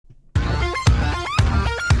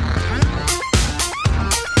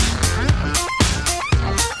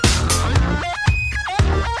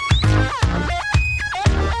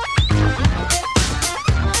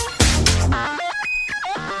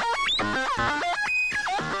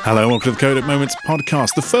Hello, welcome to the Codec Moments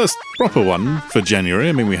podcast, the first proper one for January.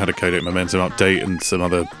 I mean, we had a Codec Momentum update and some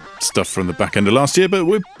other stuff from the back end of last year, but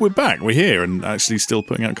we're back, we're here, and actually still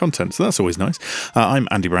putting out content, so that's always nice. I'm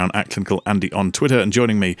Andy Brown, at Clinical Andy on Twitter, and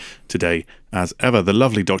joining me today, as ever, the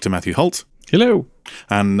lovely Dr. Matthew Holt. Hello.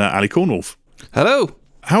 And Ali Cornwolf. Hello.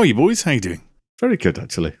 How are you, boys? How are you doing? Very good,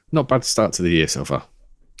 actually. Not bad start to the year so far.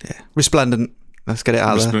 Yeah, resplendent. Let's get it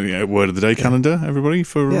out there. Word of the day calendar, everybody,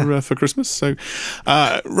 for Christmas. So,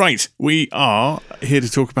 right, we are here to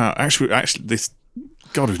talk about actually this.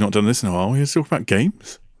 God, we've not done this in a while. We're here to talk about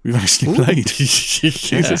games we've actually played.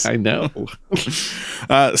 Jesus, I know.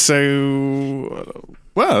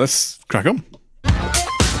 Well, let's crack on.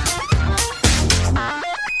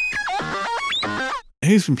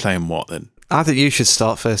 Who's been playing what then? I think you should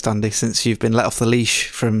start first, Andy, since you've been let off the leash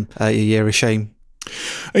from your year of shame.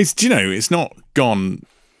 It's not gone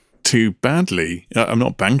too badly. I'm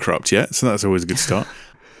not bankrupt yet, so that's always a good start.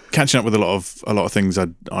 Catching up with a lot of things I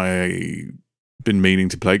been meaning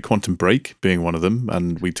to play. Quantum Break being one of them,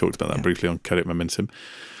 and we talked about that briefly on Codec Momentum.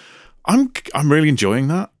 I'm really enjoying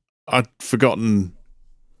that. I'd forgotten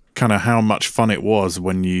kind of how much fun it was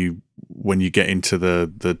when you get into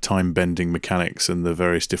the time bending mechanics and the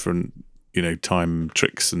various different time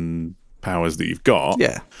tricks and powers that you've got.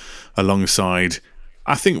 Yeah. Alongside,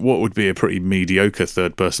 I think, what would be a pretty mediocre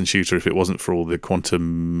third-person shooter if it wasn't for all the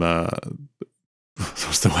quantum...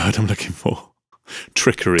 what's the word I'm looking for?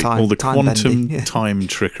 Trickery. All the quantum time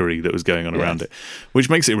trickery that was going on around it, which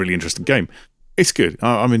makes it a really interesting game. It's good.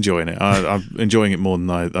 I'm enjoying it. I'm enjoying it more than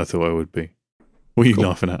I thought I would be. What are you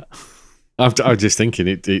laughing at? I was just thinking,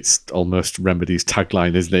 it's almost Remedy's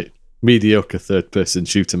tagline, isn't it? Mediocre third-person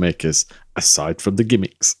shooter makers, aside from the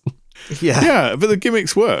gimmicks. Yeah, but the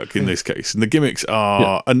gimmicks work in this case, and the gimmicks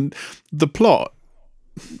are, and the plot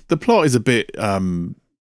is a bit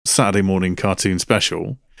Saturday morning cartoon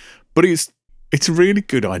special, but it's a really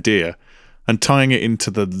good idea, and tying it into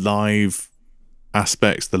the live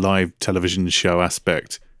aspects, the live television show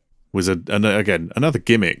aspect, was again another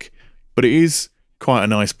gimmick, but it is quite a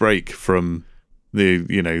nice break from the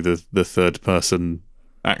third person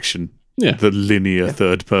action, the linear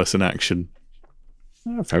third person action.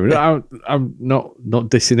 Fair enough. I'm not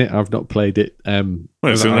dissing it. I've not played it. Well,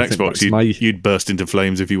 it's on Xbox. You'd burst into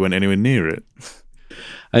flames if you went anywhere near it.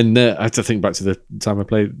 And I had to think back to the time I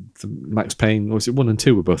played Max Payne. Was it 1 and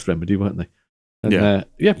 2 were both Remedy, weren't they? And,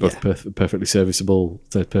 both perfectly serviceable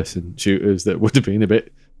third-person shooters that would have been a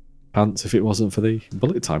bit pants if it wasn't for the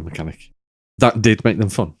bullet time mechanic. That did make them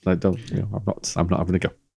fun. I'm not having a go.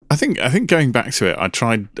 I think going back to it, I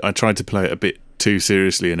tried to play it a bit too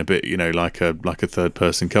seriously and a bit, like a third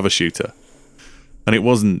person cover shooter. And it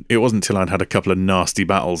wasn't until I'd had a couple of nasty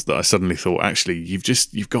battles that I suddenly thought, actually,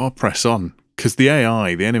 you've got to press on, because the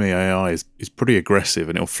enemy AI is pretty aggressive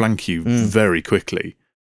and it'll flank you very quickly.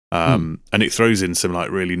 And it throws in some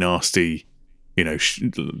really nasty,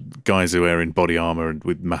 guys who are in body armor and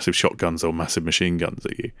with massive shotguns or massive machine guns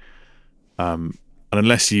at you. And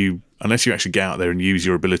unless you actually get out there and use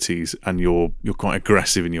your abilities and you're quite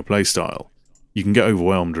aggressive in your play style, you can get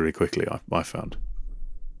overwhelmed really quickly, I found.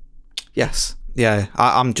 Yes. Yeah.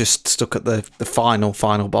 I'm just stuck at the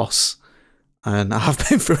final boss, and I have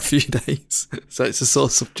been for a few days, so it's a sore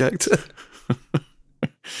subject.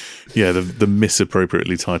 Yeah, the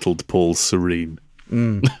misappropriately titled Paul Serene.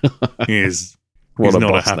 He's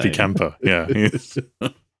not a happy camper. Yeah.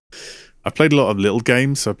 I played a lot of little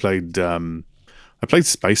games. I played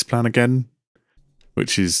Space Plan again,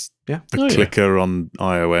 which is a clicker on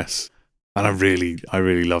iOS, and I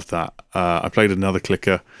really loved that. I played another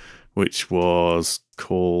clicker, which was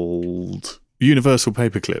called Universal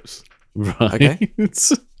Paperclips. Right. Okay.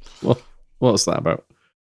 What's that about?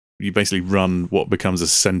 You basically run what becomes a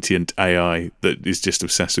sentient AI that is just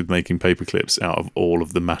obsessed with making paperclips out of all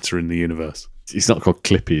of the matter in the universe. It's not called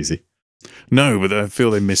Clippy, is he? No, but I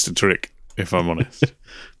feel they missed a trick, if I'm honest.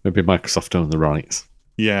 Maybe Microsoft own the rights.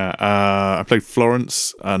 Yeah, I played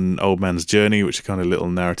Florence and Old Man's Journey, which are kind of little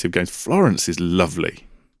narrative games. Florence is lovely.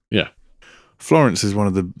 Yeah. Florence is one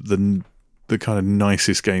of the kind of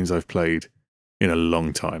nicest games I've played in a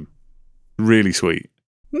long time. Really sweet.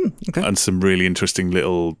 Okay. And some really interesting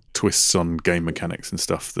little twists on game mechanics and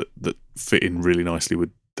stuff that fit in really nicely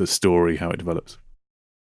with the story, how it develops.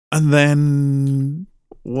 And then,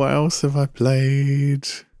 what else have I played?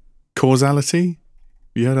 Causality?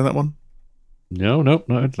 You heard of that one? No, not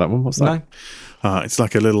heard of that one. What's that? No. It's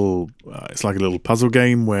like a little puzzle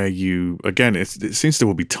game where you, again, it seems to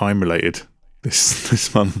all be time related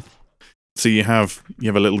this month. So you have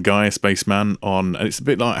a little guy, a spaceman, and it's a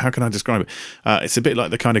bit like, how can I describe it? It's a bit like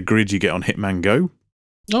the kind of grid you get on Hitman Go.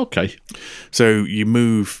 Okay. So you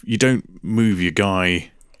don't move your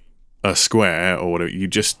guy a square or whatever. You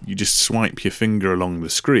just swipe your finger along the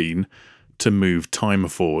screen to move timer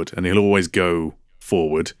forward, and he'll always go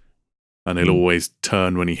forward, and he'll always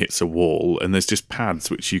turn when he hits a wall. And there's just pads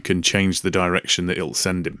which you can change the direction that it'll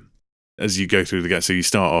send him as you go through the game. So you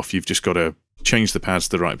start off, you've just got to change the pads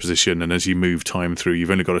to the right position, and as you move time through,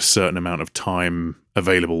 you've only got a certain amount of time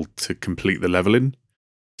available to complete the level in.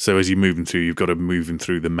 So as you move him through, you've got to move him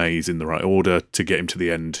through the maze in the right order to get him to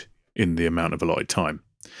the end in the amount of allotted time.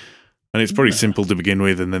 And it's pretty simple to begin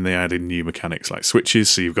with, and then they add in new mechanics like switches,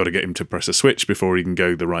 so you've got to get him to press a switch before he can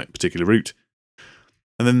go the right particular route.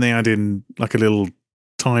 And then they add in like a little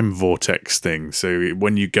time vortex thing, so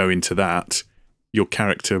when you go into that, your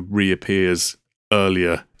character reappears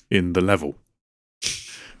earlier in the level.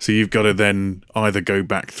 So you've got to then either go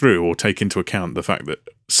back through or take into account the fact that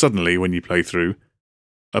suddenly when you play through,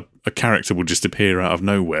 a character will just appear out of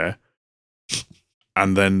nowhere,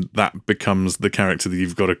 and then that becomes the character that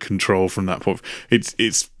you've got to control from that point. It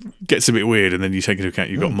gets a bit weird, and then you take into account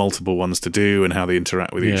you've got multiple ones to do and how they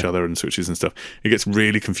interact with each other and switches and stuff. It gets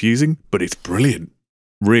really confusing, but it's brilliant.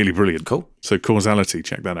 Really brilliant. Cool. So Causality,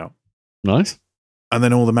 check that out. Nice. And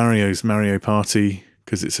then all the Mario Party,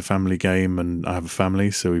 because it's a family game and I have a family,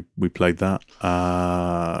 so we played that.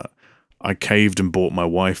 I caved and bought my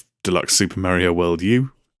wife Deluxe Super Mario World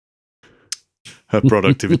U. Her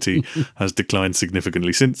productivity has declined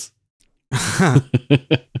significantly since.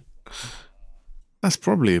 That's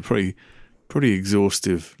probably a pretty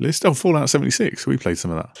exhaustive list. Oh, Fallout 76. We played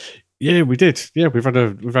some of that. Yeah, we did. Yeah, we've had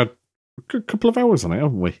a good couple of hours on it,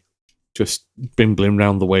 haven't we? Just bimbling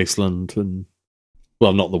around the wasteland and,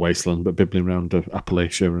 well, not the wasteland, but bimbling around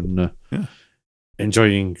Appalachia and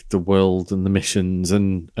enjoying the world and the missions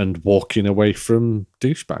and walking away from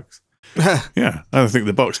douchebags. Yeah, I think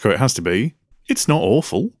the box quote has to be, it's not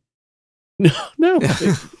awful. No.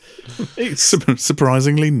 It's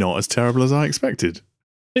surprisingly not as terrible as I expected.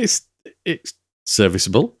 It's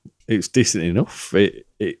serviceable. It's decent enough.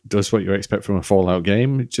 It does what you expect from a Fallout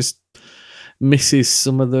game. It just misses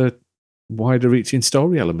some of the wider reaching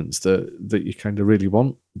story elements that you kind of really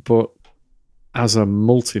want. But as a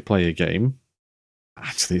multiplayer game,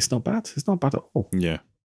 actually, it's not bad. It's not bad at all. Yeah.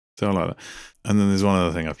 So I like that. And then there's one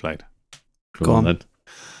other thing I've played. Go on then.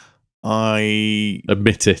 I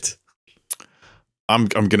admit it. I'm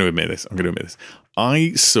going to admit this.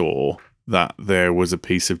 I saw that there was a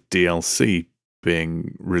piece of DLC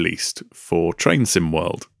being released for Train Sim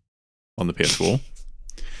World on the PS4,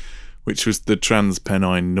 which was the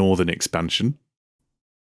Transpennine Northern expansion.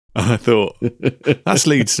 And I thought, that's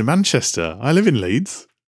Leeds to Manchester. I live in Leeds.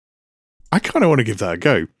 I kind of want to give that a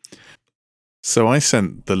go. So I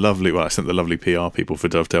sent the lovely PR people for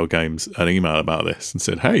Dovetail Games an email about this and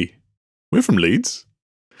said, hey, we're from Leeds.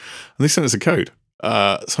 And they sent us a code.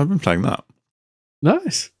 So I've been playing that.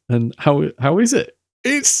 Nice. And how is it?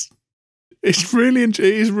 It is really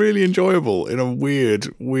enjoyable in a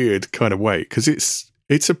weird kind of way, because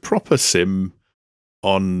it's a proper sim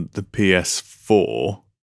on the PS4 for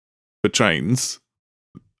trains,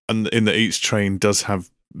 and in that each train does have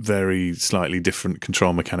very slightly different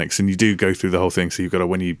control mechanics, and you do go through the whole thing. So you've got to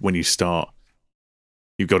when you start,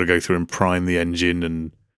 you've got to go through and prime the engine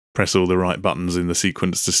and press all the right buttons in the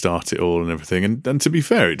sequence to start it all and everything. And to be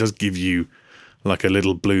fair, it does give you like a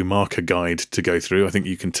little blue marker guide to go through. I think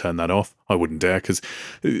you can turn that off. I wouldn't dare, because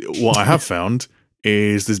what I have found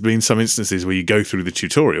is there's been some instances where you go through the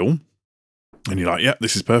tutorial and you're like, yeah,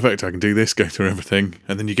 this is perfect. I can do this, go through everything.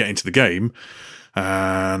 And then you get into the game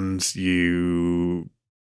and you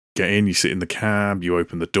get in, you sit in the cab, you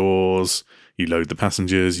open the doors, you load the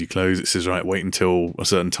passengers, you close. It says, right, wait until a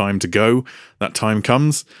certain time to go. That time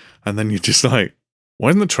comes, and then you're just like, why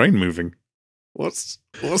isn't the train moving? What's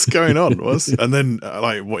going on? And then,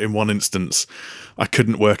 like in one instance, I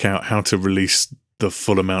couldn't work out how to release the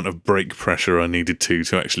full amount of brake pressure I needed to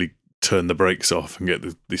actually turn the brakes off and get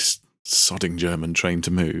this sodding German train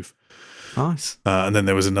to move. Nice. And then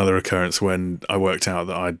there was another occurrence when I worked out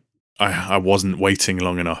that I wasn't waiting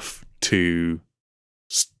long enough to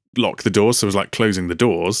lock the doors. So it was like closing the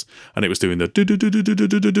doors, and it was doing the do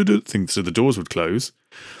thing so the doors would close.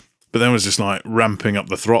 But then it was just like ramping up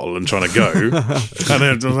the throttle and trying to go. And then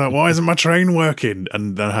I was like, why isn't my train working?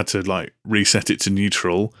 And then I had to like reset it to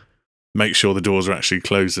neutral, make sure the doors are actually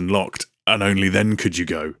closed and locked, and only then could you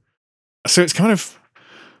go. So it's kind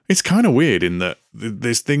of weird in that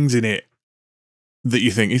there's things in it that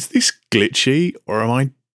you think, is this glitchy, or am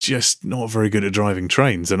I just not very good at driving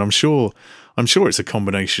trains? And I'm sure it's a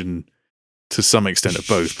combination to some extent of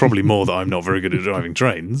both. Probably more that I'm not very good at driving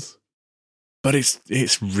trains. But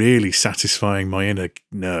it's really satisfying my inner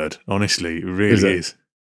nerd. Honestly, it really is.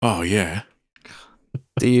 Oh yeah.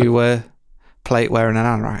 Do you play it wearing an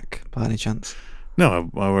anorak by any chance?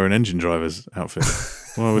 No, I wear an engine driver's outfit.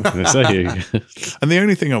 Why would I say? And the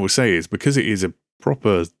only thing I will say is, because it is a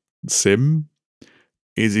proper sim,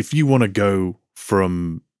 is if you want to go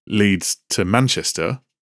from Leeds to Manchester,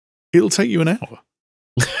 it'll take you an hour.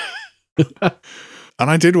 And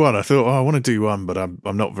I did one. I thought, I want to do one, but I'm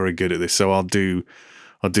not very good at this, so I'll do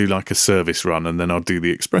like a service run, and then I'll do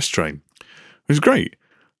the express train. It was great.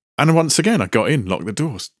 And once again, I got in, locked the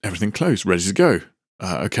doors, everything closed, ready to go.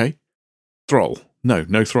 Okay, throttle.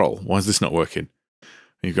 No throttle. Why is this not working?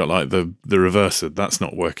 And you've got like the reverser. That's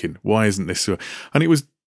not working. Why isn't this? And it was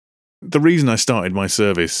the reason I started my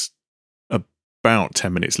service about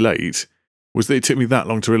 10 minutes late was that it took me that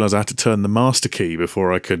long to realise I had to turn the master key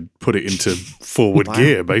before I could put it into forward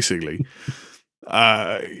gear, basically.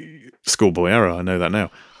 Schoolboy error, I know that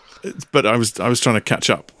now. But I was trying to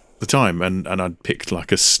catch up the time, and I'd picked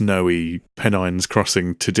like a snowy Pennines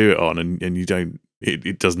crossing to do it on, and you don't.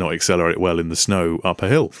 It does not accelerate well in the snow up a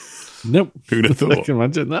hill. Nope. Who'd have thought? I can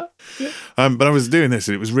imagine that. Yeah. But I was doing this,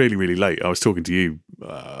 and it was really, really late. I was talking to you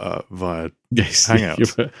via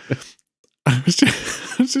Hangouts. I was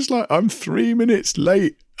just like, I'm 3 minutes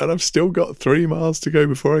late, and I've still got 3 miles to go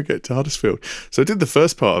before I get to Huddersfield. So I did the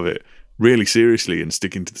first part of it really seriously and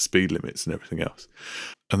sticking to the speed limits and everything else.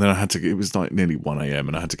 And then it was like nearly 1 a.m.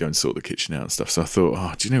 and I had to go and sort the kitchen out and stuff. So I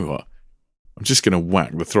thought, do you know what? I'm just going to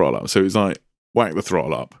whack the throttle up. So it was like, whack the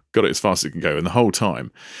throttle up, got it as fast as it can go. And the whole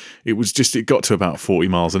time, it got to about 40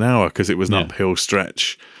 miles an hour because it was an uphill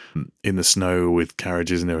stretch in the snow with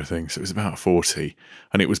carriages and everything. So it was about 40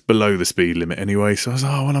 and it was below the speed limit anyway. So I was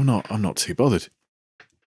like, I'm not too bothered.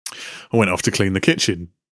 I went off to clean the kitchen.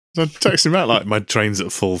 So I texted him out like, my train's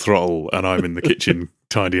at full throttle and I'm in the kitchen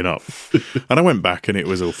tidying up. And I went back and it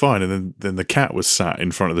was all fine. And then the cat was sat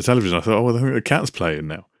in front of the television. I thought, I think the cat's playing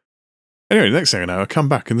now. Anyway, the next thing I know, I come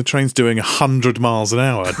back and the train's doing 100 miles an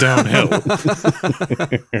hour downhill. On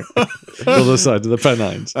the side of the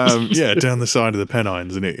Pennines. Down the side of the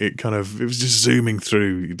Pennines. And it was just zooming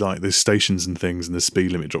through like the stations and things, and the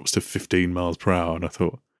speed limit drops to 15 miles per hour. And I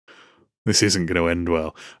thought, this isn't going to end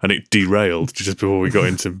well. And it derailed just before we got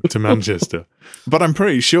into Manchester. But I'm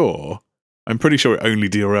pretty sure it only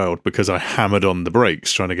derailed because I hammered on the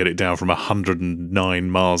brakes trying to get it down from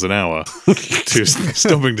 109 miles an hour to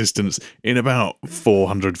stopping distance in about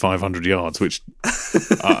 400, 500 yards, which,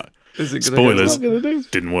 spoilers,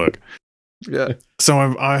 didn't work. Yeah. So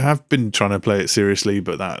I have been trying to play it seriously,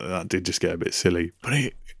 but that did just get a bit silly.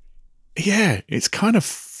 But it's kind of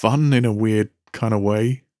fun in a weird kind of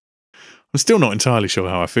way. I'm still not entirely sure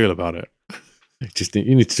how I feel about it.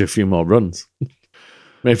 You need to do a few more runs.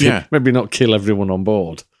 Maybe not kill everyone on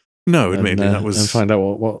board. No, admittedly, and find out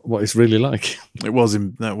what it's really like. That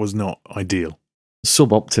was not ideal.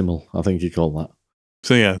 Suboptimal, I think you call that.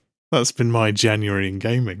 So yeah, that's been my January in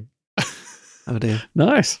gaming. Oh dear,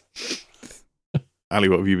 nice. Ali,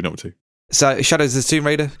 what have you been up to? So Shadows of the Tomb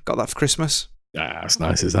Raider, got that for Christmas. Yeah, that's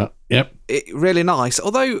nice, is that? Yep. Really nice.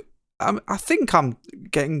 Although I think I'm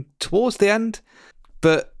getting towards the end,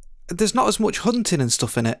 but there's not as much hunting and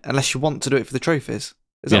stuff in it unless you want to do it for the trophies.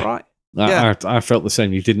 Is that right? I felt the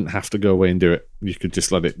same. You didn't have to go away and do it. You could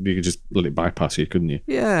just let it bypass you, couldn't you?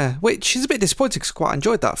 Yeah, which is a bit disappointing because I quite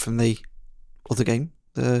enjoyed that from the other game,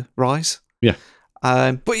 the Rise. Yeah.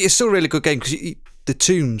 But it's still a really good game because the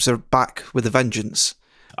tombs are back with a vengeance.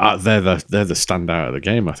 They're the standout of the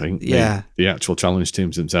game, I think. Yeah. The actual challenge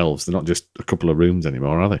tombs themselves, they're not just a couple of rooms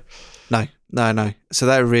anymore, are they? No. So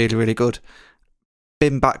they're really, really good.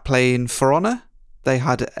 Been back playing For Honor. They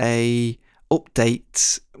had a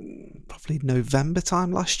update probably November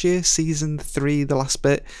time last year, season 3, the last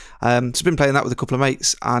bit. So I've been playing that with a couple of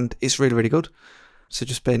mates and it's really, really good. So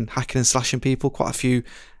just been hacking and slashing people. Quite a few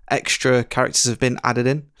extra characters have been added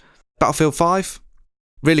in. Battlefield 5,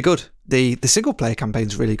 really good. The single player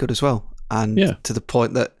campaign's really good as well. And to the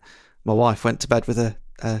point that my wife went to bed with a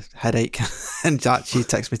headache and she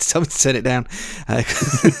texted me to tell me to turn it down.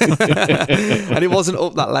 And it wasn't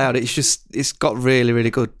up that loud. It's got really, really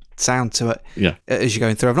good sound to it as you're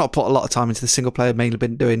going through. I've not put a lot of time into the single player, mainly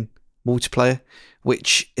been doing multiplayer,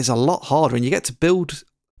 which is a lot harder. And you get to build,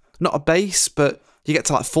 not a base, but you get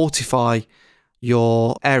to like fortify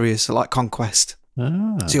your areas, so like Conquest.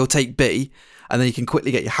 So you'll take B and then you can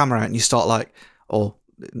quickly get your hammer out and you start or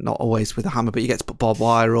not always with a hammer, but you get to put barbed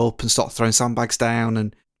wire up and start throwing sandbags down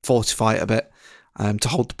and fortify it a bit to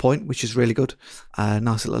hold the point, which is really good.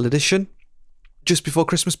 Nice little addition. Just before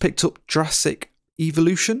Christmas, picked up Jurassic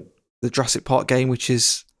Evolution, the Jurassic Park game, which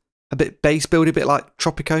is a bit base building, a bit like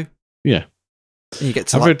Tropico. Yeah. And you get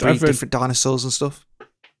to breed different dinosaurs and stuff.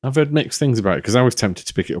 I've heard mixed things about it because I was tempted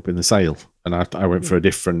to pick it up in the sale, and I went for a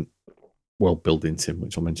different world building sim,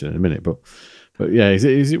 which I'll mention in a minute. But yeah, is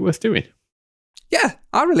it worth doing? Yeah,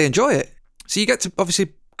 I really enjoy it. So you get to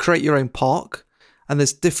obviously create your own park, and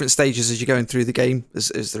there's different stages as you're going through the game, as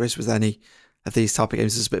there is with any of these type of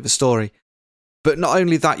games. There's a bit of a story. But not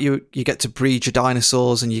only that, you get to breed your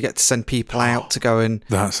dinosaurs, and you get to send people out to go and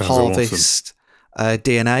harvest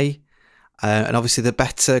DNA. And obviously the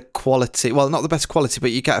better quality, well, not the better quality, but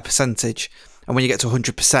you get a percentage. And when you get to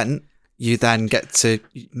 100%, you then get to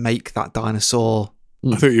make that dinosaur.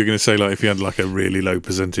 I thought you were going to say, like, if you had like a really low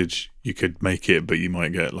percentage, you could make it, but you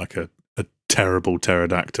might get like a terrible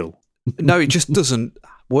pterodactyl. No, it just doesn't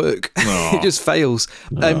work. It just fails.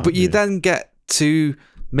 But you then get to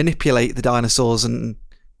manipulate the dinosaurs and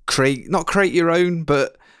not create your own,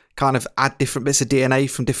 but kind of add different bits of DNA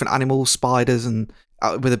from different animals, spiders, and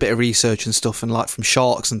with a bit of research and stuff, and like from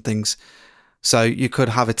sharks and things. So you could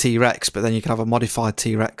have a T-Rex, but then you could have a modified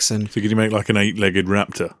T-Rex. And so could you make like an 8-legged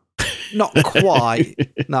raptor? Not quite,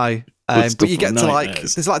 no. But you get to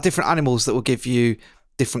there's like different animals that will give you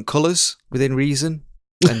different colours within reason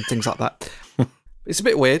and things like that. It's a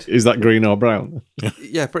bit weird. Is that green or brown?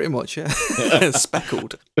 Yeah, pretty much, yeah.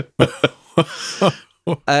 Speckled.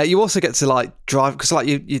 You also get to like drive, because like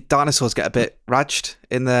your dinosaurs get a bit raged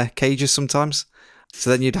in their cages sometimes. So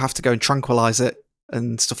then you'd have to go and tranquilise it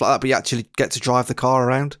and stuff like that. But you actually get to drive the car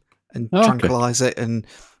around and tranquilise it and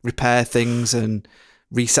repair things and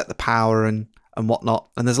reset the power and whatnot.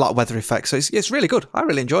 And there's a lot of weather effects. So it's really good. I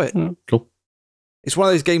really enjoy it. Cool. It's one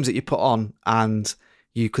of those games that you put on and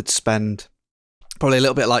you could spend probably a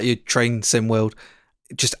little bit like your train sim world.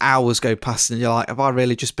 Just hours go past and you're like, have I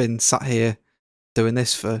really just been sat here doing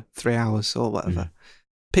this for 3 hours or whatever?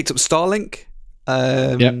 Picked up Starlink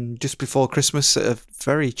just before Christmas at a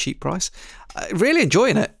very cheap price. Really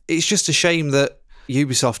enjoying it. It's just a shame that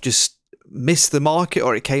Ubisoft just missed the market,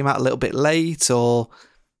 or it came out a little bit late, or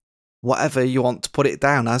whatever you want to put it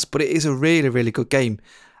down as, but it is a really, really good game.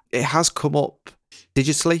 It has come up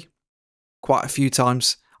digitally quite a few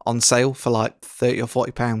times on sale for like £30 or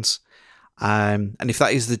 £40. And if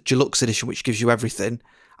that is the deluxe edition, which gives you everything,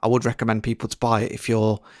 I would recommend people to buy it if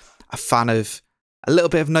you're a fan of a little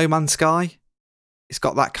bit of No Man's Sky. It's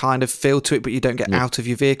got that kind of feel to it, but you don't get out of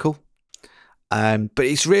your vehicle. But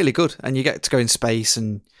it's really good, and you get to go in space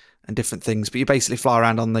and different things. But you basically fly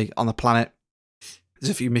around on the planet. There's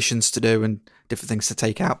a few missions to do and different things to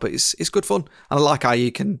take out, but it's good fun. And I like how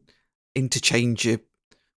you can interchange your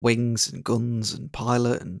wings and guns and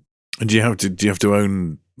pilot. And do you have to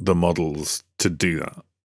own the models to do that?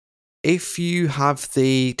 If you have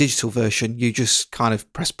the digital version, you just kind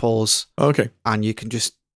of press pause. Okay. And you can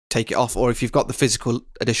just take it off. Or if you've got the physical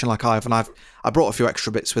edition like I have, and I brought a few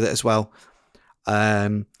extra bits with it as well.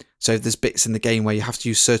 So there's bits in the game where you have to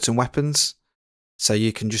use certain weapons, so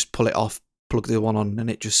you can just pull it off, plug the one on, and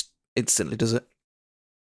it just instantly does it.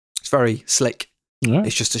 It's very slick. Yeah.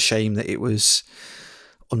 It's just a shame that it was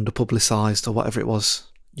under-publicised or whatever it was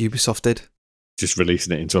Ubisoft did. Just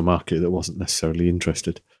releasing it into a market that wasn't necessarily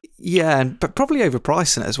interested. Yeah, but probably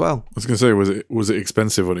overpricing it as well. I was going to say, was it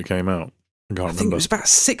expensive when it came out? I can't remember. Think it was about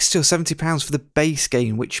 £60 or £70 for the base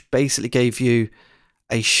game, which basically gave you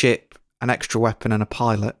a ship, an extra weapon, and a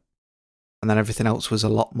pilot, and then everything else was a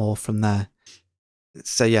lot more from there.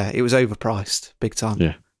 So yeah, it was overpriced, big time.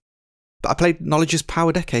 Yeah. But I played Knowledge's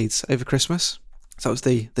Power Decades over Christmas. So that was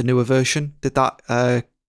the newer version. Did that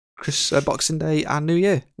Boxing Day and New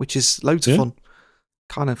Year, which is loads of fun.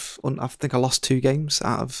 Kind of, I think I lost 2 games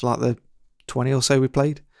out of like the 20 or so we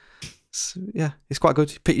played. So yeah, it's quite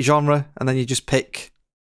good. You pick your genre, and then you just pick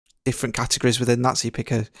different categories within that. So you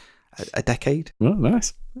pick a decade. Oh,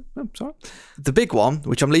 nice. I'm sorry. The big one,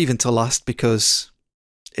 which I'm leaving till last because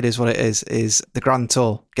it is what it is the Grand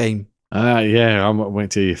Tour game. Yeah, I'm waiting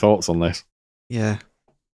to hear your thoughts on this. Yeah.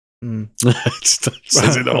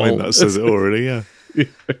 Says it all. That says it already, yeah.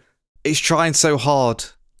 It's trying so hard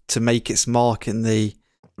to make its mark in the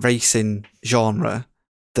racing genre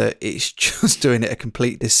that it's just doing it a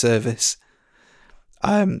complete disservice.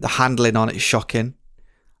 The handling on it is shocking.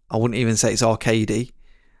 I wouldn't even say it's arcadey.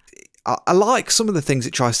 I like some of the things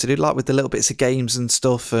it tries to do, like with the little bits of games and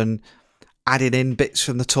stuff and adding in bits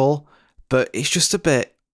from the tour, but it's just a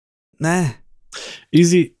bit, nah.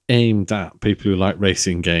 Is it aimed at people who like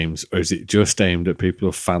racing games, or is it just aimed at people who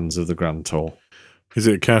are fans of the Grand Tour? Is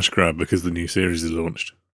it a cash grab because the new series is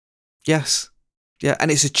launched? Yes. Yeah, and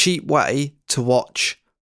it's a cheap way to watch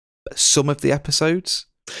some of the episodes.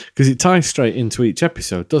 Because it ties straight into each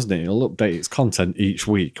episode, doesn't it? It'll update its content each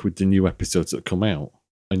week with the new episodes that come out.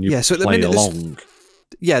 And you so play along.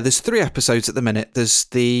 there's 3 episodes at the minute. There's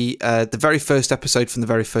the very first episode from the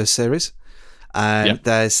very first series.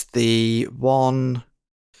 There's the one.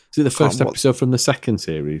 Is it the first episode from the second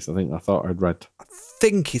series? I thought I'd read. I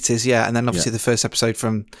think it is, yeah. And then obviously the first episode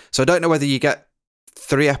from. So I don't know whether you get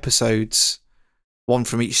 3 episodes, one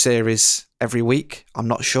from each series every week. I'm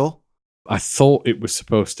not sure. I thought it was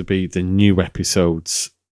supposed to be the new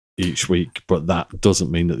episodes each week, but that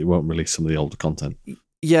doesn't mean that they won't release some of the older content.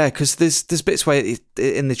 Yeah, because there's bits where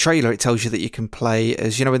in the trailer it tells you that you can play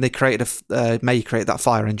as, you know, when they created May created that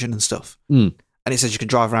fire engine and stuff, and it says you can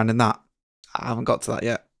drive around in that. I haven't got to that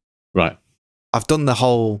yet. Right. I've done the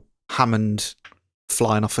whole Hammond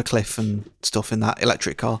flying off a cliff and stuff in that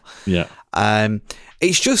electric car. Yeah.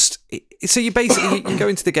 It's just so you basically you go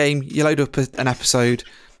into the game, you load up an episode,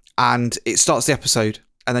 and it starts the episode,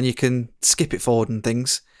 and then you can skip it forward and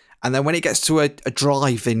things, and then when it gets to a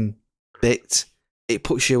driving bit, it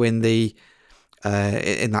puts you in the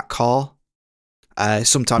in that car.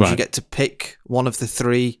 Sometimes you get to pick one of the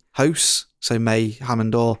 3 hosts, so May,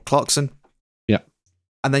 Hammond, or Clarkson. Yeah,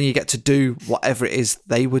 and then you get to do whatever it is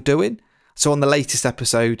they were doing. So on the latest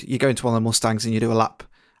episode, you go into one of the Mustangs and you do a lap,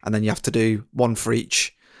 and then you have to do one for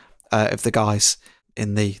each of the guys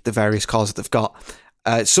in the various cars that they've got.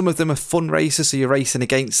 Some of them are fun races, so you're racing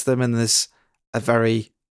against them, and there's a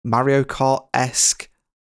very Mario Kart-esque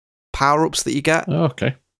power-ups that you get,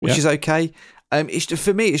 which is okay.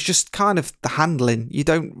 For me, it's just kind of the handling. You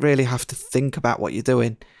don't really have to think about what you're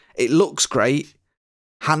doing. It looks great,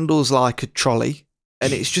 handles like a trolley,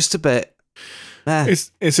 and it's just a bit...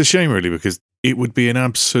 It's a shame, really, because it would be an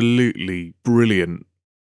absolutely brilliant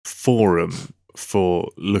forum for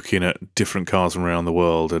looking at different cars from around the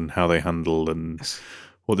world and how they handle and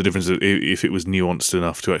what the difference is, if it was nuanced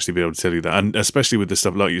enough to actually be able to tell you that. And especially with the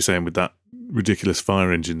stuff, like you're saying, with that ridiculous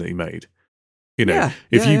fire engine that he made. You know,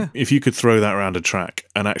 if you could throw that around a track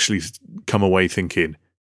and actually come away thinking,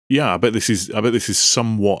 I bet this is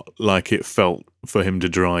somewhat like it felt for him to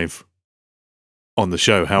drive on the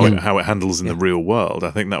show, how it handles in the real world.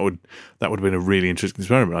 I think that would have been a really interesting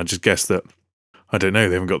experiment. I just guess that, I don't know,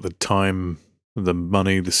 they haven't got the time, the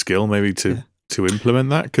money, the skill maybe to implement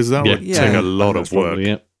that, because that would take a lot of work.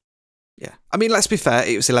 Probably, yeah. I mean, let's be fair,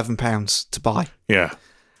 it was £11 to buy. Yeah.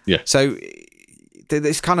 So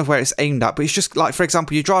it's kind of where it's aimed at, but it's just like, for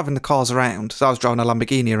example, you're driving the cars around. So I was driving a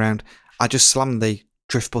Lamborghini around. I just slammed the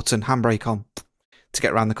drift button, handbrake on to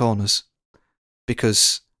get around the corners,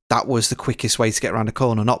 because that was the quickest way to get around a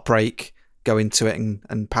corner, not brake, go into it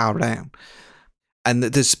and power down. And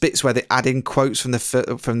there's bits where they add in quotes from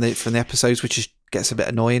the episodes, which gets a bit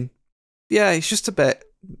annoying. Yeah, it's just a bit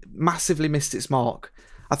massively missed its mark.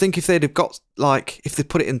 I think if they'd have got, like, if they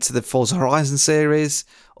put it into the Forza Horizon series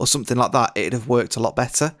or something like that, it'd have worked a lot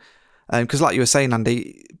better. Because like you were saying,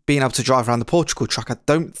 Andy, being able to drive around the Portugal track, I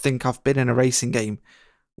don't think I've been in a racing game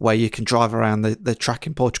where you can drive around the track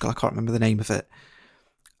in Portugal. I can't remember the name of it.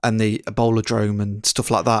 And the Ebolodrome and stuff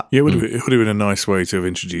like that. Yeah, it would have been a nice way to have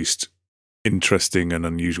introduced interesting and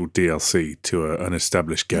unusual DLC to an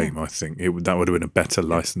established game, I think. That would have been a better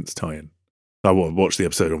licensed tie-in. I watched the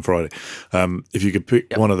episode on Friday. If you could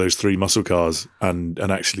pick one of those 3 muscle cars and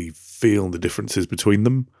actually feel the differences between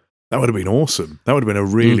them, that would have been awesome. That would have been a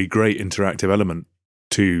really great interactive element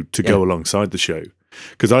to go alongside the show.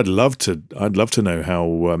 Because I'd love to know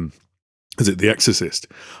how... is it The Exorcist?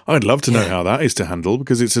 I'd love to know how that is to handle,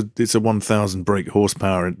 because it's a 1,000 brake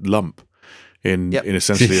horsepower lump in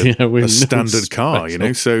essentially a standard car, you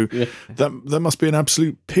know. So that must be an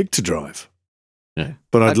absolute pig to drive. Yeah,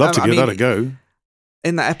 but I'd love to give that a go.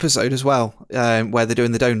 In that episode as well, where they're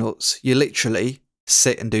doing the donuts, you literally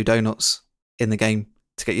sit and do donuts in the game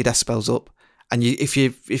to get your decibels up. And if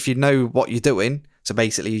you know what you're doing, so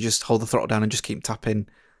basically you just hold the throttle down and just keep tapping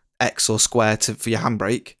X or square for your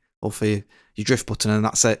handbrake or for your drift button, and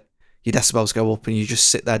that's it. Your decibels go up and you just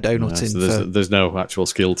sit there donutting. So there's no actual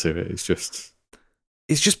skill to it. It's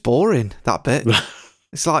just boring, that bit.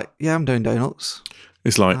 It's like, I'm doing donuts.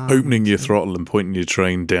 It's like opening your throttle and pointing your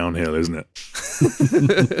train downhill, isn't it?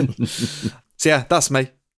 So yeah, that's me.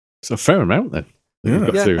 It's a fair amount then.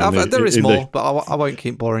 There is more, but I won't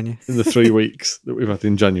keep boring you. In the 3 weeks that we've had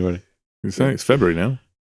in January. You say it's February now.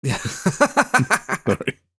 Yeah.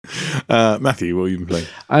 Sorry. Matthew, what have you been playing?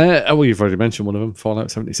 Well, you've already mentioned one of them, Fallout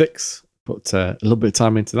 76. Put a little bit of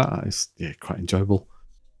time into that. It's quite enjoyable.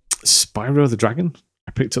 Spyro the Dragon.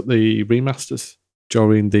 I picked up the remasters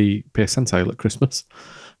during the PSN sale at Christmas.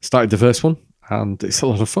 Started the first one, and it's a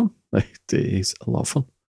lot of fun. It is a lot of fun.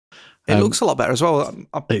 It looks a lot better as well.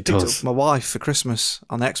 I picked it up for my wife for Christmas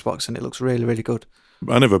on the Xbox, and it looks really, really good.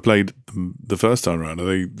 I never played them the first time around. Are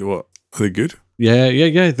they good?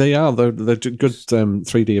 Yeah. They are. They're good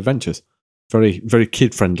 3D adventures. Very, very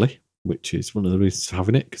kid friendly, which is one of the reasons for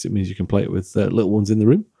having it, because it means you can play it with little ones in the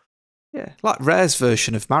room. Yeah, like Rare's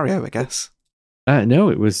version of Mario, I guess. No,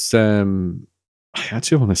 it was. I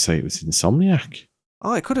actually want to say it was Insomniac.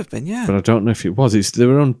 Oh, it could have been, yeah. But I don't know if it was. They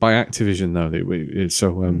were owned by Activision, though.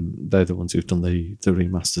 They're the ones who've done the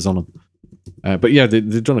remasters on them. But yeah,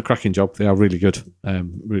 they've done a cracking job. They are really good.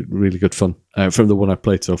 Really good fun. From the one I've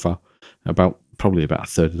played so far, probably about a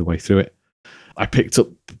third of the way through it. I picked up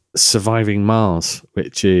Surviving Mars,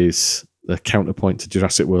 which is the counterpoint to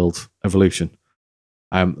Jurassic World Evolution.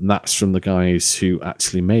 And that's from the guys who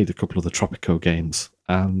actually made a couple of the Tropico games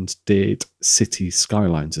and did City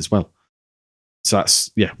Skylines as well. So that's,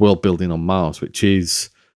 world building on Mars, which is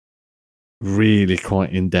really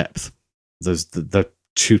quite in depth. There's the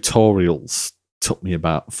tutorials took me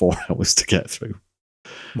about 4 hours to get through.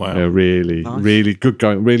 Wow. Really, Nice. really good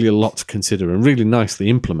going, really a lot to consider and really nicely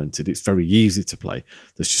implemented. It's very easy to play.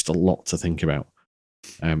 There's just a lot to think about.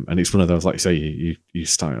 And it's one of those, like you say, you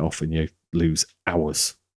start off and you lose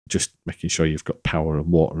hours just making sure you've got power and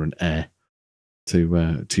water and air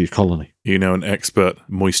to your colony. An expert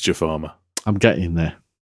moisture farmer. I'm getting there.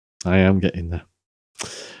 I am getting there.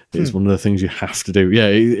 It's one of the things you have to do. Yeah,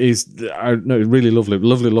 it's really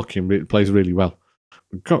lovely looking. It plays really well.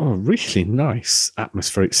 We've got a really nice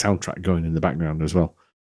atmospheric soundtrack going in the background as well,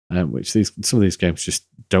 which some of these games just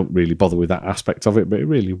don't really bother with that aspect of it, but it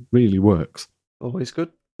really, really works. Always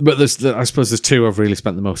good. But I suppose there's two I've really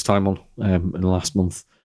spent the most time on in the last month.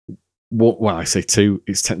 Well, I say two,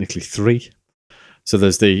 it's technically three. So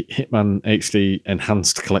there's the Hitman HD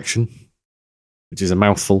Enhanced Collection, which is a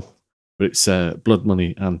mouthful, but it's Blood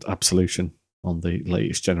Money and Absolution on the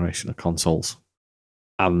latest generation of consoles.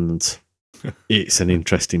 And it's an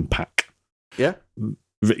interesting pack. Yeah?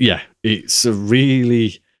 Yeah, it's a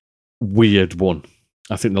really weird one.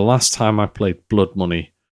 I think the last time I played Blood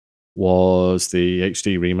Money was the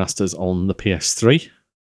HD remasters on the PS3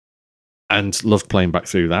 and loved playing back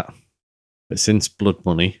through that. But since Blood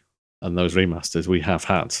Money and those remasters, we have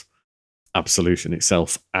had Absolution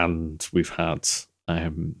itself, and we've had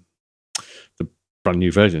the brand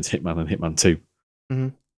new versions, Hitman and Hitman 2. Mm-hmm.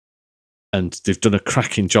 And they've done a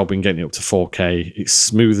cracking job in getting it up to 4K. It's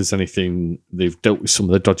smooth as anything. They've dealt with some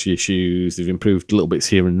of the dodgy issues. They've improved little bits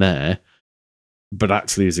here and there. But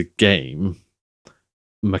actually, as a game,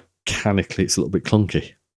 mechanically, it's a little bit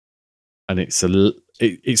clunky. And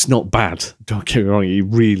it's not bad. Don't get me wrong. It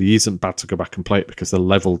really isn't bad to go back and play it because the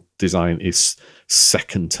level design is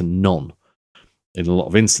second to none in a lot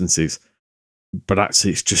of instances. But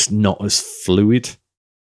actually, it's just not as fluid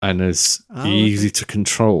and as easy to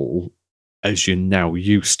control as you're now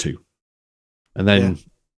used to. And then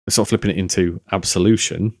sort of flipping it into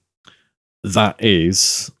Absolution, that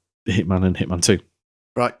is Hitman and Hitman 2.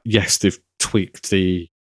 Right. Yes, they've tweaked the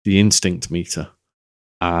instinct meter,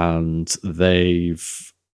 and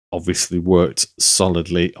they've obviously worked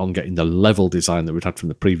solidly on getting the level design that we'd had from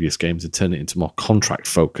the previous games and turn it into more contract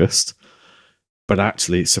focused. But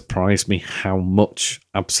actually, it surprised me how much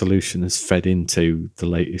Absolution has fed into the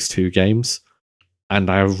latest two games. And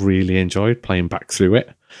I really enjoyed playing back through it.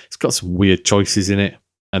 It's got some weird choices in it.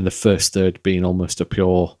 And the first third being almost a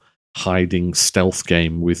pure hiding stealth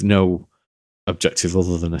game with no objective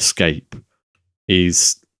other than escape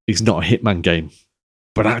is not a Hitman game.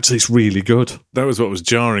 But actually, it's really good. That was what was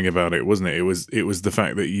jarring about it, wasn't it? It was the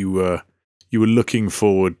fact that you were looking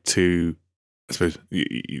forward to, I suppose,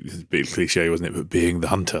 it's a bit cliche, wasn't it? But being the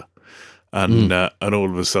hunter, and all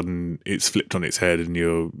of a sudden it's flipped on its head, and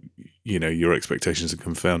your expectations are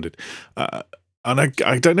confounded. And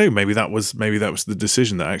I don't know. Maybe that was the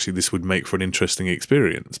decision that actually this would make for an interesting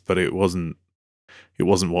experience, but it wasn't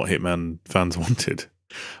what Hitman fans wanted.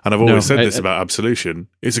 And I've always said this about Absolution: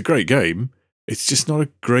 it's a great game. It's just not a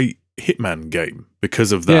great Hitman game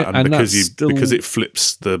because of that, and because it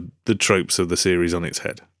flips the tropes of the series on its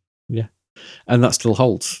head. Yeah, and that still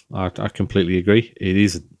holds. I completely agree. It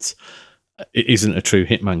isn't a true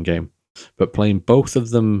Hitman game, but playing both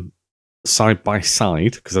of them side by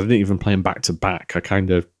side, because I didn't even play them back to back. I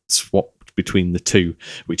kind of swapped between the two,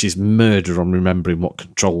 which is murder on remembering what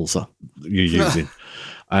controls you're using.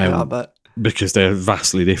 I bet. Because they're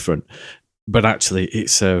vastly different. But actually,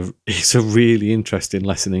 it's a really interesting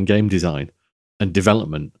lesson in game design and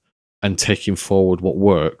development, and taking forward what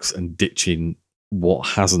works and ditching what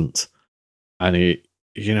hasn't. And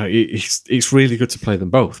it's really good to play them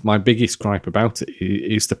both. My biggest gripe about it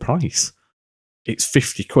is the price. It's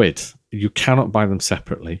 £50. You cannot buy them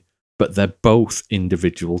separately, but they're both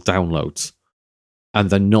individual downloads, and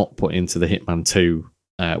they're not put into the Hitman 2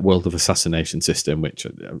 World of Assassination system, which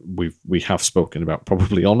we have spoken about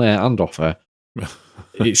probably on air and off air.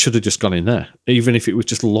 It should have just gone in there. Even if it was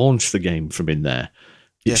just launched the game from in there,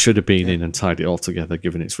 it should have been in and tied it all together,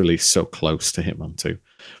 given its release so close to Hitman 2.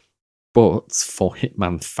 But for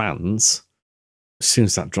Hitman fans, as soon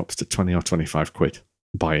as that drops to 20 or 25 quid,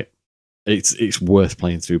 buy it. It's worth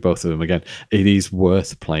playing through both of them again. It is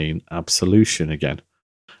worth playing Absolution again.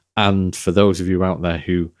 And for those of you out there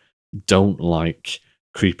who don't like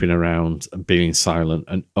creeping around and being silent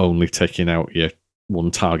and only taking out your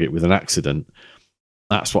one target with an accident,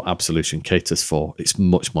 that's what Absolution caters for. It's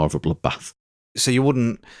much more of a bloodbath. So you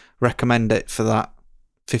wouldn't recommend it for that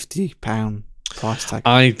 £50 price tag?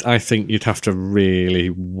 I think you'd have to really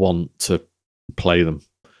want to play them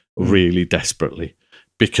really desperately,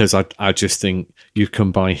 because I just think you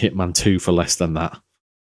can buy Hitman 2 for less than that.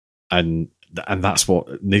 And that's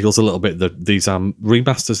what niggles a little bit. These are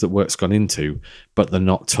remasters that work's gone into, but they're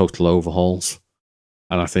not total overhauls.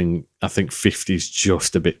 And I think 50 is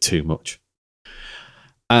just a bit too much.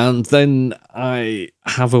 And then I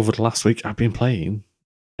have, over the last week, I've been playing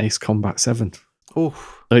Ace Combat 7.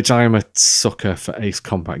 Which I am a sucker for Ace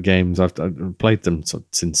Combat games. I've played them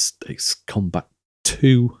since Ace Combat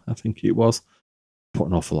 2, I think it was. Put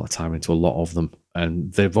an awful lot of time into a lot of them.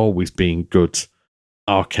 And they've always been good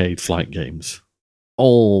arcade flight games.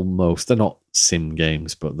 Almost. They're not sim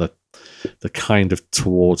games, but they're kind of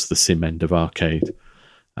towards the sim end of arcade.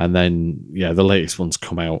 And then, the latest one's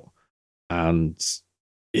come out, and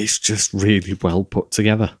it's just really well put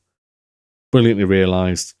together. Brilliantly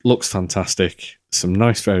realised, looks fantastic, some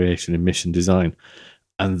nice variation in mission design,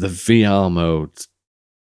 and the VR mode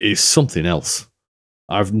is something else.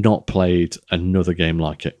 I've not played another game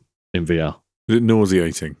like it in VR. Is it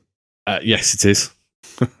nauseating? Yes, it is.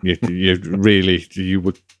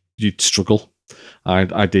 You'd struggle.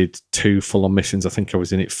 I did 2 full-on missions. I think I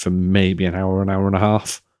was in it for maybe an hour and a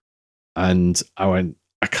half, and I went,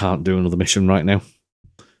 I can't do another mission right now,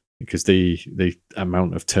 because the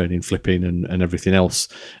amount of turning, flipping, and everything else.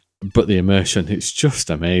 But the immersion, it's just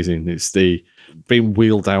amazing. It's the being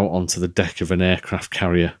wheeled out onto the deck of an aircraft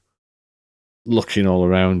carrier, looking all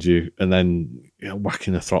around you, and then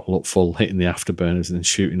whacking the throttle up full, hitting the afterburners, and then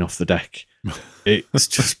shooting off the deck. It's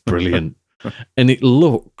just brilliant. And it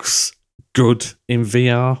looks good in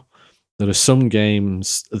VR. There are some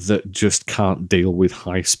games that just can't deal with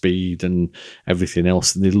high speed and everything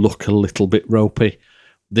else, and they look a little bit ropey.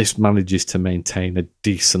 This manages to maintain a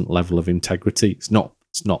decent level of integrity. It's not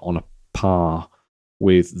on a par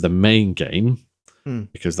with the main game,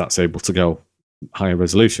 because that's able to go higher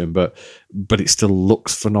resolution, but it still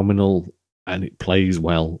looks phenomenal, and it plays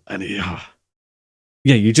well, and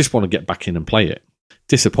you just want to get back in and play it.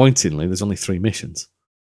 Disappointingly, there's only 3 missions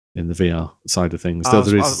in the VR side of things. I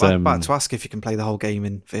was about to ask if you can play the whole game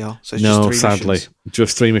in VR. So it's just 3 sadly, missions.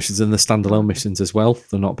 just 3 missions, and the standalone missions as well.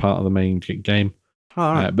 They're not part of the main game.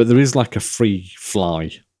 All right. But there is like a free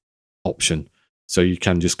fly option, so you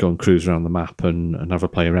can just go and cruise around the map and have a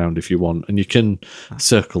play around if you want, and you can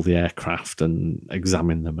circle the aircraft and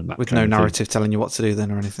examine them, and that with no narrative telling you what to do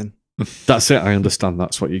then or anything. That's it. I understand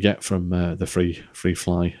that's what you get from the free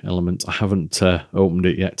fly element. I haven't opened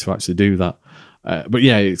it yet to actually do that, but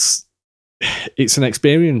it's an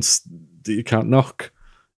experience that you can't knock.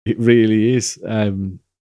 It really is.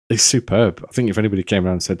 It's superb. I think if anybody came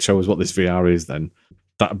around and said, "Show us what this VR is," then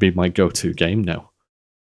that'd be my go-to game now.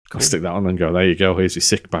 Cool. I'll stick that on and go, there you go, here's your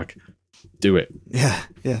sick bag. Do it. Yeah.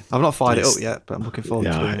 I've not fired it up yet, but I'm looking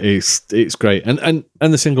forward to it. It's great. And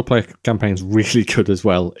the single-player campaign's really good as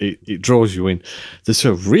well. It draws you in. There's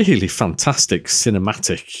a really fantastic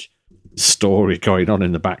cinematic story going on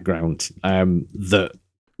in the background that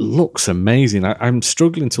looks amazing. I'm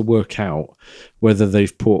struggling to work out whether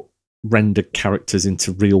they've put rendered characters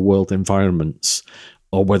into real-world environments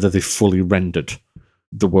or whether they've fully rendered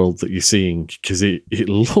the world that you're seeing, because it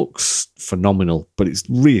looks phenomenal, but it's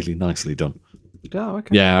really nicely done. Oh,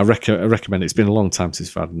 okay. Yeah, I recommend it. It's been a long time since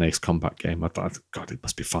I've had an Ace Combat game. God, it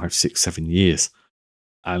must be 5, 6, 7 years.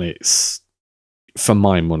 And it's, for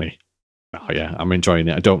my money, oh yeah, I'm enjoying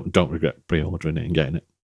it. I don't regret pre-ordering it and getting it.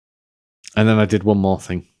 And then I did one more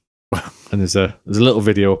thing. And there's a little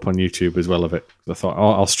video up on YouTube as well of it. I thought,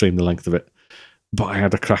 I'll stream the length of it. But I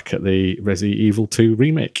had a crack at the Resident Evil 2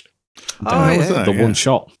 remake. The one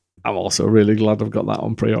shot. I'm also really glad I've got that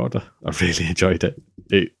on pre-order. I really enjoyed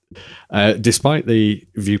it. Despite the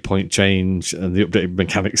viewpoint change and the updated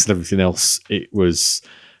mechanics and everything else, it was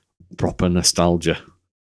proper nostalgia.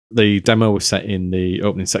 The demo was set in the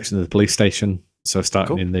opening section of the police station, so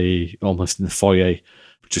starting almost in the foyer,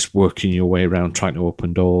 just working your way around, trying to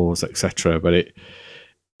open doors, etc. But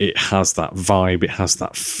it has that vibe, it has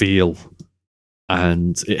that feel,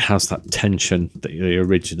 and it has that tension that the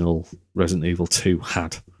original Resident Evil 2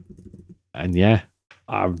 had. And yeah,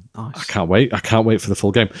 I can't wait. I can't wait for the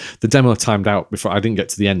full game. The demo timed out before I didn't get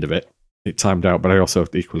to the end of it. It timed out, but I also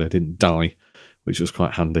equally didn't die, which was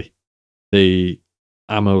quite handy. The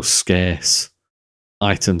ammo's scarce,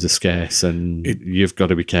 items are scarce, and you've got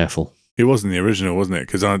to be careful. It wasn't the original, wasn't it?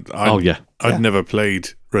 Because I'd never played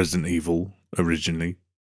Resident Evil originally.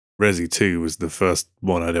 Resi 2 was the first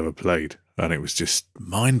one I'd ever played, and it was just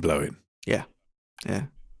mind-blowing. Yeah.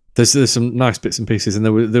 There's some nice bits and pieces, and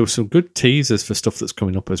there were some good teasers for stuff that's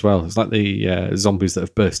coming up as well. It's like the zombies that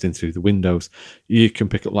have burst in through the windows. You can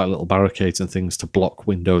pick up like little barricades and things to block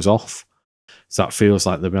windows off. So that feels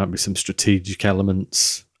like there might be some strategic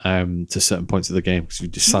elements to certain points of the game, because you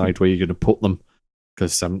decide where you're going to put them.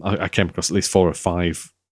 Because I came across at least 4 or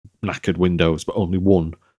 5 knackered windows, but only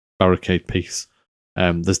one barricade piece.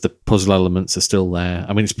 There's the puzzle elements are still there.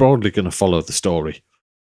 I mean, it's broadly going to follow the story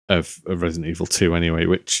of Resident Evil 2 anyway,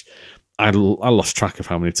 which I lost track of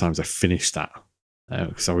how many times I finished that,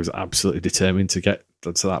 because I was absolutely determined to get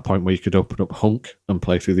to that point where you could open up Hunk and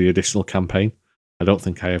play through the additional campaign. I don't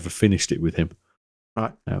think I ever finished it with him.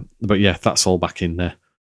 Right. But yeah, that's all back in there.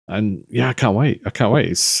 And yeah, I can't wait.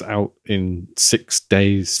 It's out in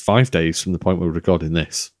 5 days from the point we're recording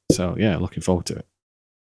this. So yeah, looking forward to it.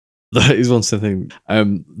 That is one thing.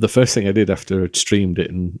 The first thing I did after I'd streamed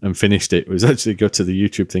it and finished it was actually go to the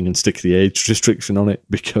YouTube thing and stick the age restriction on it,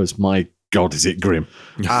 because my God, is it grim.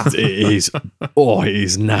 It is. Oh, it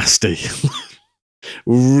is nasty.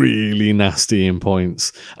 Really nasty in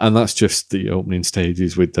points. And that's just the opening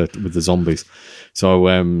stages with the zombies. So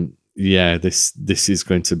yeah, this is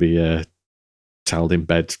going to be a child in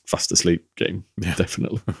bed, fast asleep game. Yeah.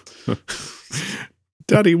 Definitely.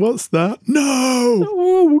 Daddy, what's that?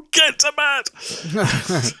 No! Get to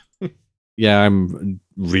bed! Yeah, I'm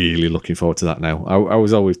really looking forward to that now. I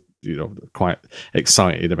was always, quite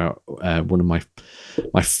excited about one of my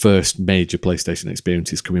first major PlayStation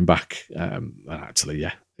experiences coming back. And actually,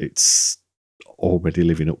 yeah, it's already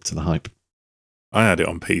living up to the hype. I had it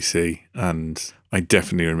on PC, and I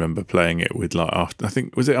definitely remember playing it with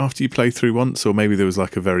was it after you play through once, or maybe there was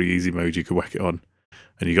like a very easy mode you could whack it on,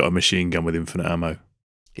 and you got a machine gun with infinite ammo.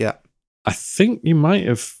 Yeah. I think you might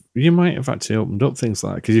have actually opened up things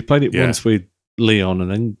like that, because you played it once with Leon,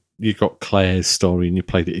 and then you got Claire's story and you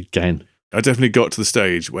played it again. I definitely got to the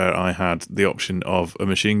stage where I had the option of a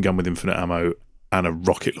machine gun with infinite ammo and a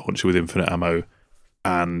rocket launcher with infinite ammo,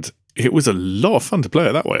 and it was a lot of fun to play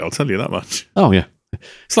it that way, I'll tell you that much. Oh yeah,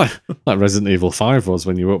 it's like Resident Evil 5 was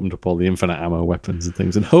when you opened up all the infinite ammo weapons and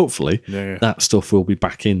things, and hopefully that stuff will be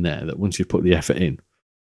back in there, that once you put the effort in,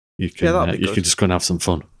 you can just go and have some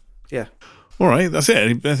fun. Yeah. All right, that's it.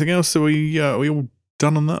 Anything else? Are we all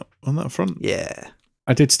done on that front? Yeah.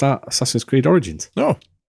 I did start Assassin's Creed Origins. Oh.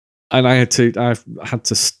 And I had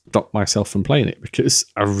to stop myself from playing it because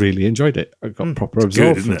I really enjoyed it. I got proper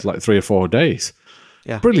absorbed for like 3 or 4 days.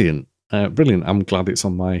 Yeah. Brilliant. Brilliant. I'm glad it's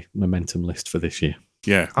on my momentum list for this year.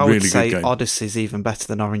 Yeah, I really would say good game. Odyssey's even better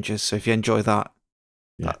than Oranges, so if you enjoy that,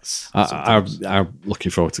 that's I'm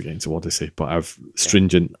looking forward to getting to Odyssey, but I'm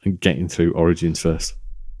stringent and getting through Origins first.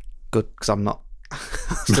 Good, because I'm not. I've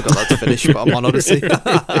still got that to finish, but I'm on Odyssey.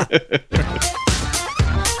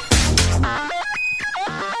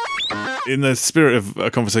 In the spirit of a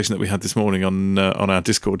conversation that we had this morning on our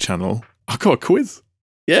Discord channel, I got a quiz.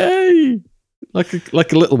 Yay! Like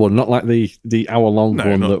a little one, not like the hour-long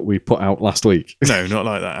one that we put out last week. No, not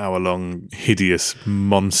like that hour-long hideous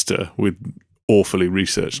monster with awfully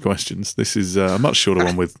researched questions. This is a much shorter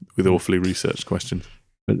one with awfully researched questions.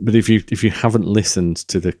 But if you haven't listened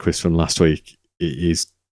to the quiz from last week, it is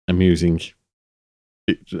amusing.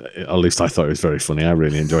 At least I thought it was very funny. I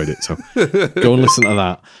really enjoyed it. So go and listen to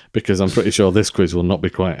that, because I'm pretty sure this quiz will not be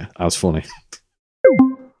quite as funny.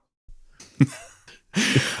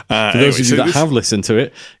 For those of you that have listened to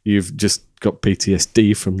it, you've just got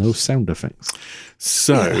PTSD from those sound effects.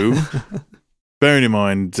 So, bearing in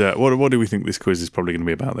mind, what do we think this quiz is probably going to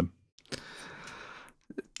be about then?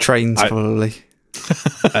 Trains, probably.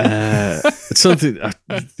 It's something.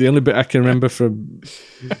 The only bit I can remember from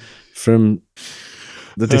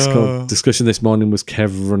the Discord discussion this morning was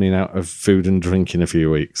Kev running out of food and drink in a few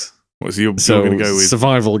weeks. You're going to go with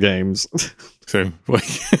survival games. So,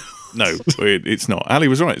 no, it's not. Ali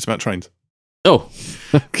was right. It's about trains. Oh,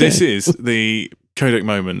 okay. This is the Codec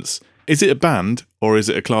Moments. Is it a band, or is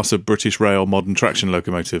it a class of British Rail modern traction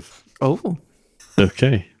locomotive? Oh,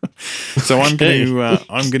 okay. So I'm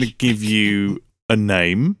going to give you a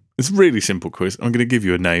name. It's a really simple quiz. I'm going to give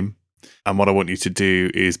you a name. And what I want you to do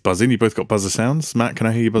is buzz in. You both got buzzer sounds. Matt, can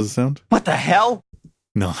I hear your buzzer sound? What the hell?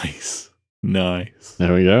 Nice.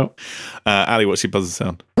 There we go. Ali, what's your buzzer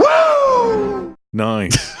sound? Woo!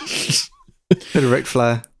 Nice. Bit of Ric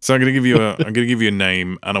Flair. So I'm going to give you a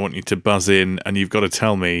name, and I want you to buzz in, and you've got to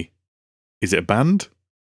tell me: is it a band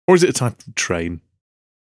or is it a type of train?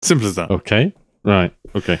 Simple as that. Okay. Right.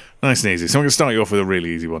 Okay. Nice and easy. So I'm going to start you off with a really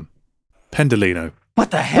easy one. Pendolino. What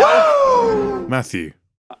the hell? Matthew.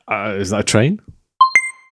 Is that a train?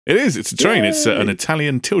 It is. It's a train. Yay. It's an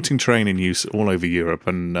Italian tilting train in use all over Europe,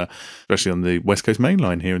 and especially on the West Coast Main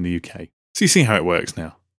Line here in the UK. So you see how it works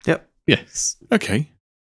now. Yep. Yes. Okay.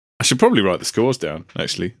 I should probably write the scores down,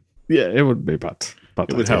 actually. Yeah, it wouldn't be bad.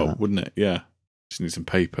 It would help, wouldn't it? Yeah. Just need some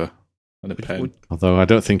paper and a pen. Although I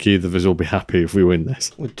don't think either of us will be happy if we win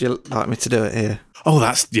this. Would you like me to do it here? Oh,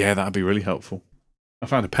 that'd be really helpful. I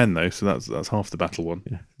found a pen though, so that's half the battle one.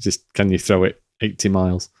 Yeah. Just can you throw it 80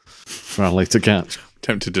 miles for Ali to catch?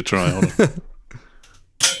 Tempted to try on.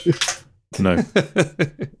 No.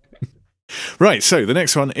 Right, so the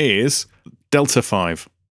next one is Delta 5.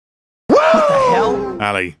 What the hell?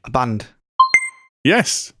 Ali. A band.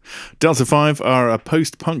 Yes. Delta 5 are a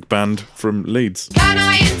post-punk band from Leeds. Can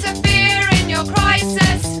I interfere in your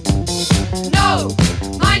crisis? No,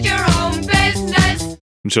 mind your own business.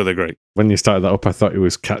 I'm sure they're great. When you started that up, I thought it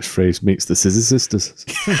was Catchphrase meets the Scissor Sisters.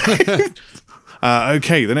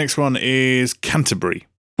 Okay, the next one is Canterbury.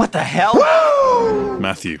 What the hell?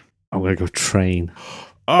 Matthew. I'm going to go Train.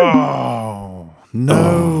 Oh,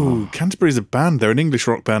 no. Canterbury's a band. They're an English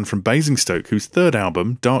rock band from Basingstoke whose third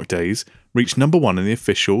album, Dark Days, reached number 1 in the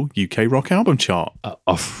official UK rock album chart.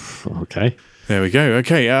 Okay. There we go.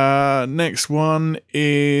 Okay, next one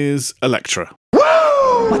is Electra.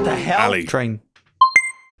 What the hell? Ali. Train.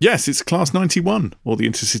 Yes, it's Class 91, or the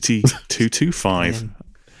Intercity 225.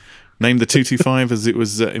 Named the 225 as it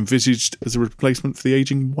was envisaged as a replacement for the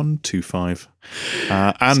aging 125.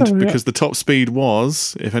 Because the top speed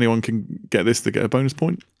was, if anyone can get this, they get a bonus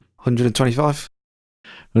point. 125.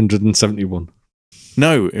 171.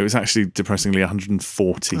 No, it was actually depressingly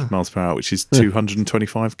 140 miles per hour, which is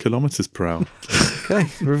 225 kilometres per hour. Okay,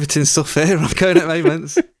 riveting stuff here. I'm going at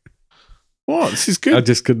moments. What? This is good. I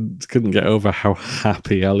just couldn't get over how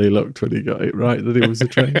happy Ali looked when he got it right that it was a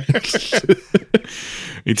train.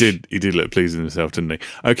 He did look pleased with himself, didn't he?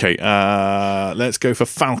 Okay, let's go for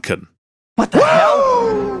Falcon. What the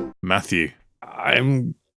hell? Matthew.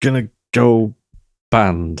 I'm going to go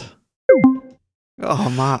Band.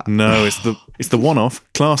 Oh, Matt. No, it's the one-off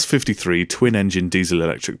Class 53 twin-engine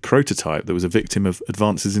diesel-electric prototype that was a victim of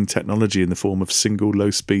advances in technology in the form of single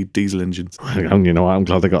low-speed diesel engines. You know what? I'm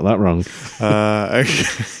glad they got that wrong.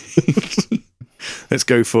 Okay. Let's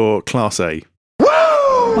go for Class A.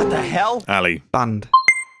 What the hell? Ali. Band.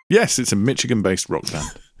 Yes, it's a Michigan-based rock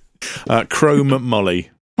band. Chrome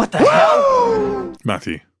Molly. What the hell?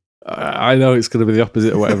 Matthew. I know it's going to be the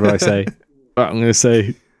opposite of whatever I say, but I'm going to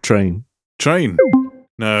say Train. Train.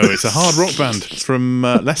 No, it's a hard rock band from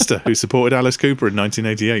Leicester who supported Alice Cooper in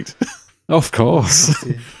 1988. Of course.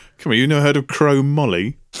 Come on, you never heard of Chrome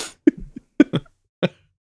Molly?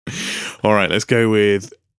 All right, let's go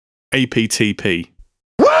with APTP.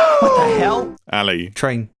 What the hell? Ali.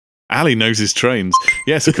 Train. Ali knows his trains.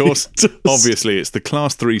 Yes, of course. Obviously, it's the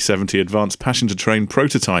Class 370 Advanced Passenger Train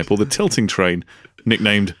prototype, or the tilting train,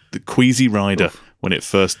 nicknamed the Queasy Rider when it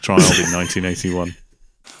first trialled in 1981.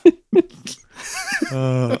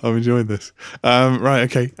 I'm enjoying this. Right,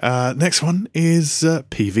 okay. Next one is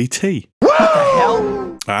PVT. What the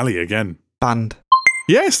hell? Ali again. Band.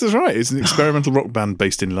 Yes, that's right. It's an experimental rock band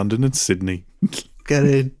based in London and Sydney. Get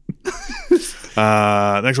in.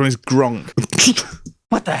 Next one is Gronk.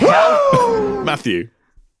 What the hell? Matthew.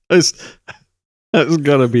 It's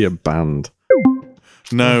got to be a band.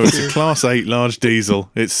 No, it's a Class 8 large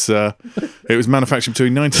diesel. It was manufactured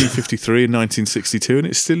between 1953 and 1962, and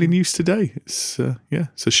it's still in use today. It's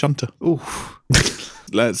it's a shunter. Oof.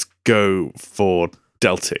 Let's go for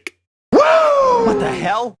Deltic. What the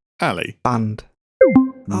hell? Ali. Band.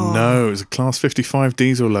 Oh. No, it was a Class 55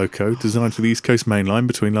 diesel loco designed for the East Coast Main Line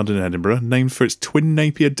between London and Edinburgh, named for its twin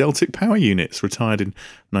Napier Deltic power units, retired in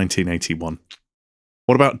 1981.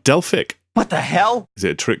 What about Delphic? What the hell? Is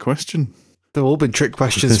it a trick question? They've all been trick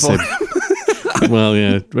questions for Well,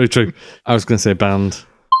 yeah, very true. I was going to say Band.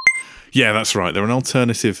 Yeah, that's right. They're an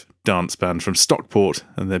alternative dance band from Stockport,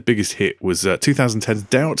 and their biggest hit was 2010's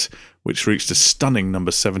Doubt, which reached a stunning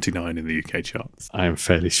number 79 in the UK charts. I am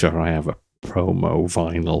fairly sure I have a promo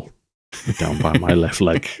vinyl down by my left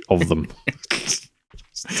leg of them.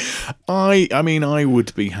 I mean, I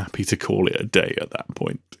would be happy to call it a day at that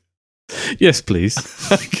point. Yes, please.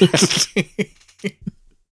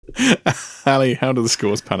 Ali, how do the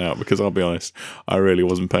scores pan out? Because I'll be honest, I really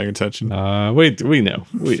wasn't paying attention. We know.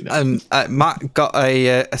 Matt got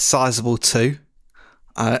a sizable 2,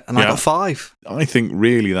 and I got 5. I think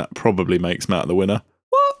really that probably makes Matt the winner.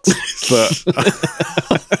 What?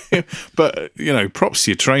 But props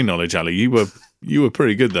to your train knowledge, Ali. You were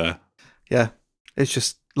pretty good there. Yeah, it's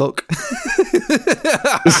just luck.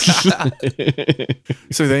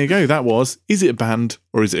 So there you go. That was, is it a band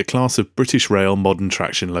or is it a class of British Rail modern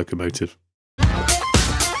traction locomotive?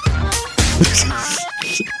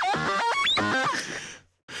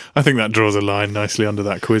 I think that draws a line nicely under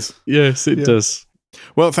that quiz. Yes, it does.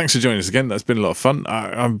 Well, thanks for joining us again. That's been a lot of fun.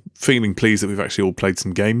 I'm feeling pleased that we've actually all played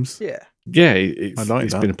some games. Yeah. Yeah,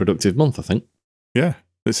 it's been a productive month, I think. Yeah.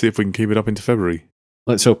 Let's see if we can keep it up into February.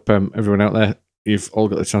 Let's hope everyone out there, you've all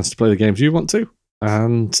got the chance to play the games you want to.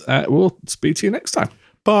 And we'll speak to you next time.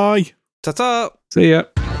 Bye. Ta-ta. See ya.